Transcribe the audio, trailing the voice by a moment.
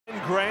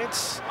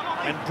Grant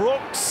and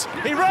Brooks.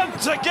 He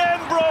runs again,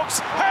 Brooks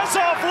has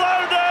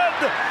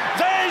offloaded.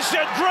 There's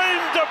your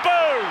dream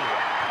debut.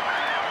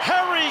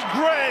 Harry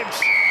Grant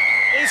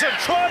is a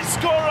try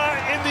scorer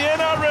in the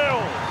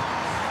NRL.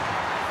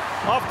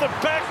 Off the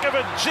back of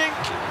a jink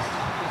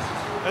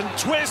and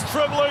twist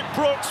from Luke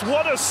Brooks.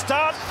 What a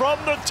start from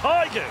the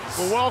Tigers.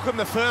 Well, welcome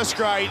the first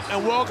grade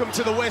and welcome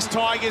to the West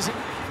Tigers.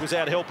 He was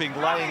out helping,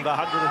 laying the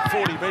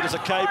 140 metres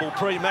of cable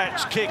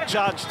pre-match, kick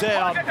charged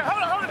down,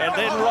 and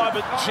then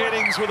Robert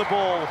Jennings with the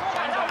ball.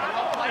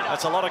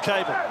 That's a lot of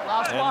cable,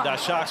 and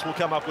Sharks will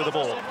come up with the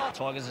ball.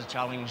 Tigers a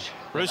challenge.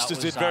 Roosters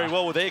did very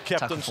well with their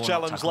captain's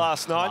challenge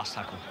last night.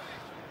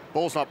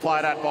 Ball's not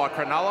played at by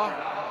Cronulla.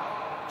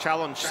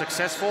 Challenge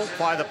successful,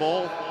 play the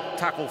ball,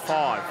 tackle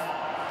 5.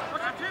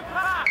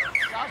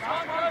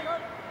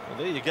 Well,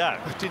 there you go.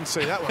 I didn't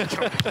see that one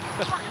coming.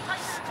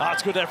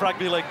 It's good to have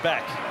rugby league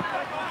back.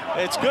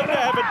 It's good to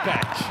have it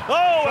back.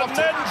 Oh, and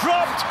then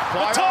dropped.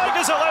 The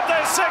Tigers will have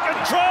their second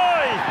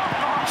try.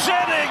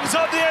 Jennings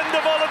on the end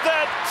of all of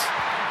that.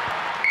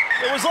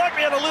 It was like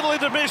we had a little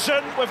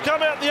intermission. We've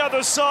come out the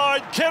other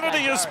side.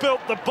 Kennedy has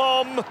spilt the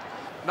bomb.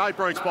 No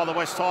breaks by the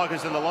West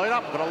Tigers in the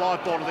lead-up. Got a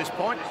live ball to this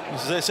point.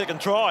 This is their second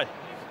try.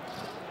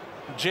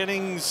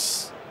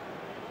 Jennings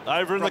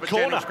over in Robert the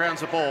corner. Jennings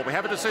grounds the ball. We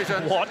have a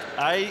decision. What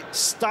a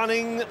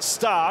stunning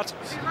start.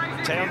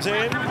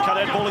 Townsend, cut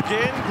out ball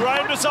again.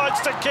 Graham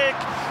decides to kick.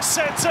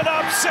 Sets it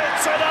up,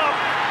 sets it up.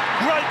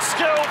 Great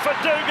skill for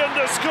Dugan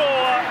to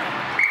score.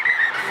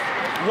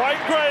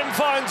 Wade Graham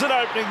finds an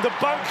opening. The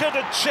bunker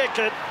to check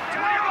it.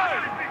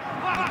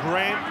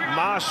 Grant,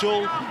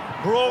 Marshall,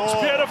 Brooks,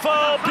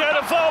 beautiful,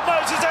 beautiful.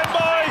 Moses and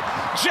Moy.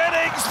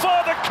 Jennings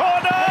for the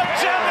corner.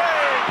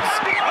 Jennings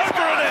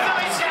over and out.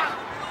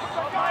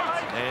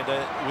 And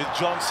with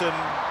Johnson,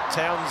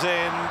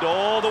 Townsend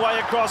all the way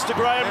across to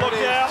Graham. Look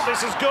out,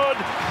 this is good.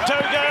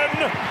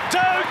 Dugan,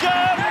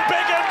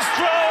 big and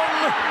strong.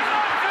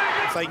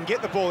 If they can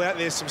get the ball out,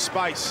 there's some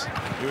space.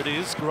 Here it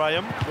is,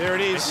 Graham. There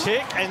it is. A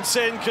kick and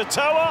send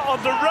Katoa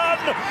on the run.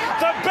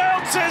 The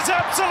bounce is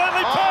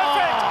absolutely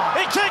perfect.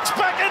 He kicks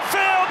back in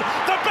field.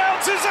 The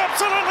bounce is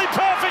absolutely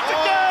perfect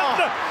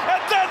again.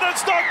 And then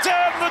it's knocked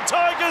down. The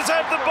Tigers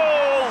have the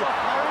ball.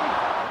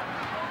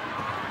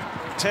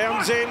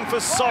 Townsend for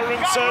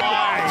Sorensen.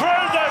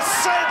 Through the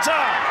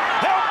centre.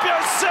 Help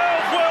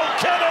yourself, Will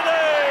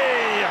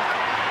Kennedy.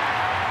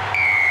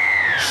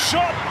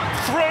 Shot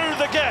through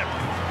the gap.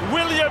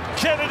 William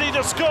Kennedy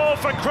to score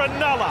for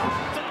Cronulla.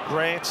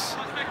 Grant,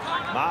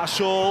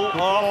 Marshall,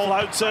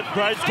 floats it,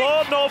 great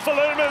ball.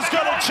 Norfaluma's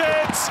got a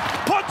chance,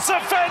 puts a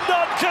fend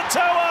on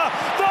Katoa.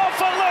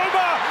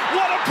 Norfaluma,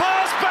 what a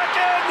pass back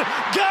in.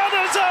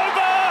 Garner's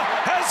over.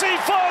 Has he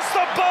forced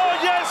the ball?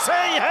 Yes,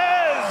 he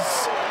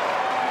has.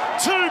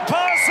 2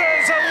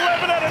 passes,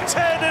 11 out of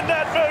 10 in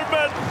that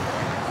movement.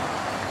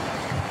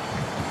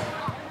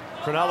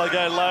 Cronulla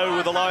go low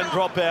with a line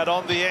drop out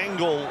on the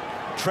angle,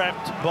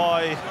 trapped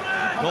by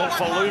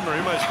Norfaluma,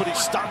 almost put his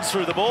studs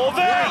through the ball.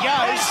 There he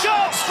goes. He's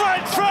gone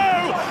straight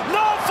through.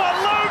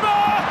 Norfaluma.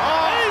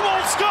 He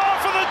will score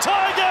for the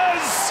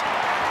Tigers.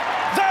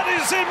 That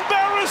is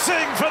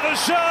embarrassing for the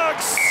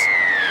Sharks.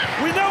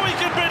 We know he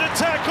can beat a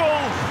tackle,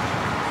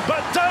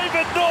 but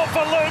David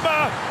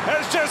Norfaluma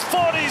has just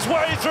fought his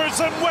way through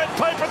some wet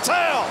paper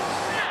towel.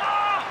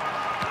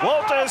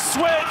 Walter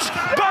switch,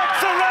 back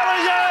for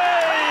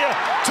Rallier.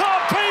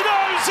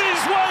 Torpedoes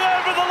his way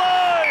over the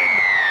line.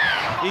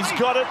 He's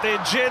got it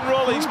there,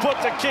 General. He's put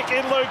the kick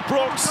in, Luke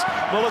Brooks.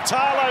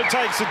 Mulatalo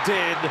takes it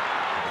dead.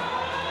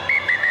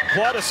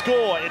 Quite a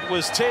score. It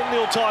was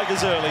 10-0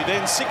 Tigers early,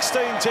 then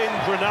 16-10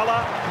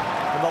 Cronulla.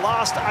 And the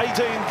last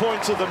 18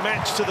 points of the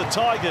match to the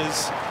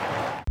Tigers.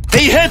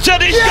 He hits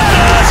it, he's got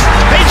it!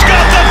 He's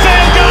got the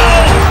field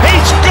goal!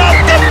 He's got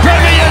the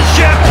Premiership!